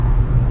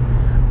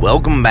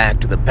Welcome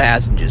back to the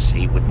passenger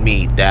seat with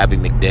me, Darby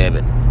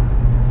McDurban.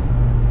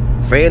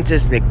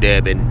 Francis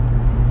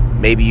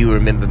McDurban, maybe you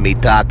remember me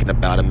talking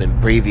about him in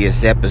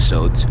previous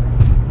episodes,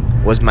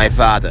 was my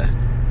father.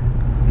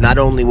 Not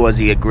only was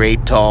he a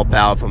great, tall,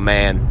 powerful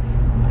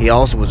man, he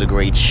also was a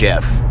great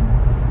chef.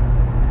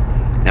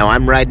 Now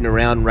I'm riding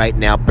around right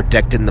now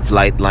protecting the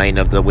flight line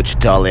of the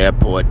Wichita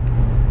airport.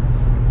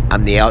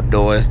 I'm the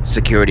outdoor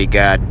security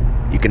guard.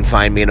 You can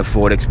find me in a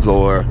Ford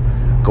Explorer,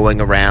 going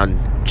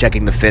around,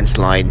 checking the fence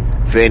line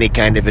for any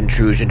kind of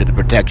intrusion to the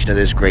protection of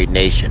this great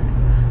nation.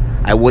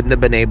 I wouldn't have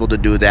been able to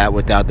do that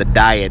without the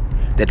diet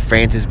that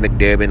Francis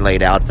McDurban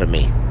laid out for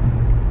me.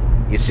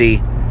 You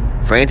see,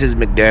 Francis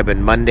McDurban,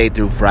 Monday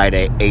through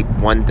Friday, ate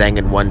one thing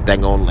and one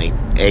thing only,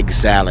 egg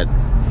salad,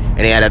 and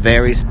he had a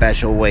very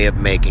special way of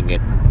making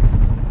it.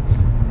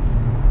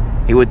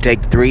 He would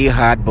take 3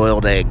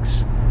 hard-boiled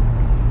eggs,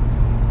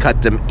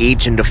 cut them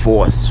each into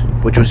fourths,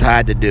 which was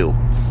hard to do.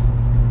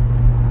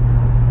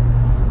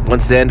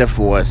 Once they're into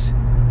fourths,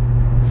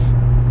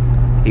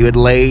 he would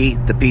lay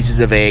the pieces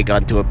of egg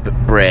onto a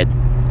bread.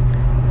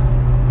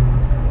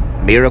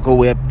 Miracle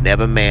Whip,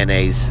 never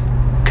mayonnaise,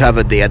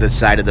 covered the other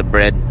side of the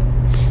bread.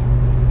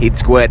 He'd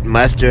squirt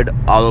mustard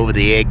all over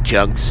the egg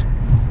chunks,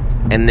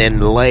 and then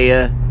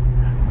layer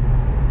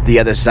the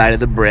other side of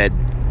the bread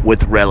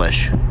with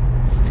relish.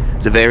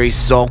 It's a very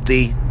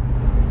salty,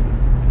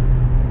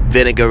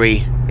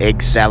 vinegary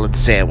egg salad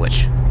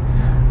sandwich,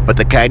 but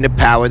the kind of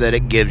power that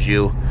it gives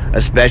you,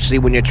 especially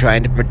when you're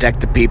trying to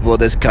protect the people of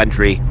this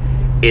country,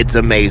 it's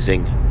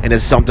amazing, and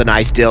it's something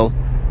I still,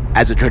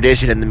 as a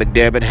tradition in the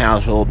McDurban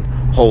household,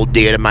 hold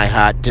dear to my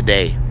heart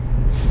today.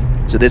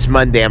 So this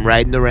Monday, I'm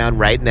riding around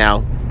right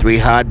now, 3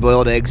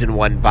 hard-boiled eggs in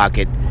one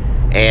pocket,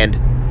 and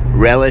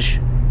relish,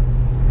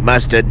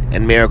 mustard,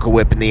 and Miracle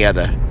Whip in the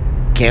other.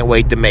 Can't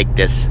wait to make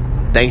this.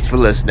 Thanks for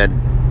listening.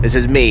 This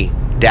is me,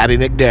 Darby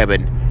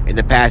McDurban, in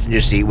the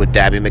passenger seat with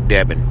Darby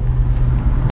McDurban.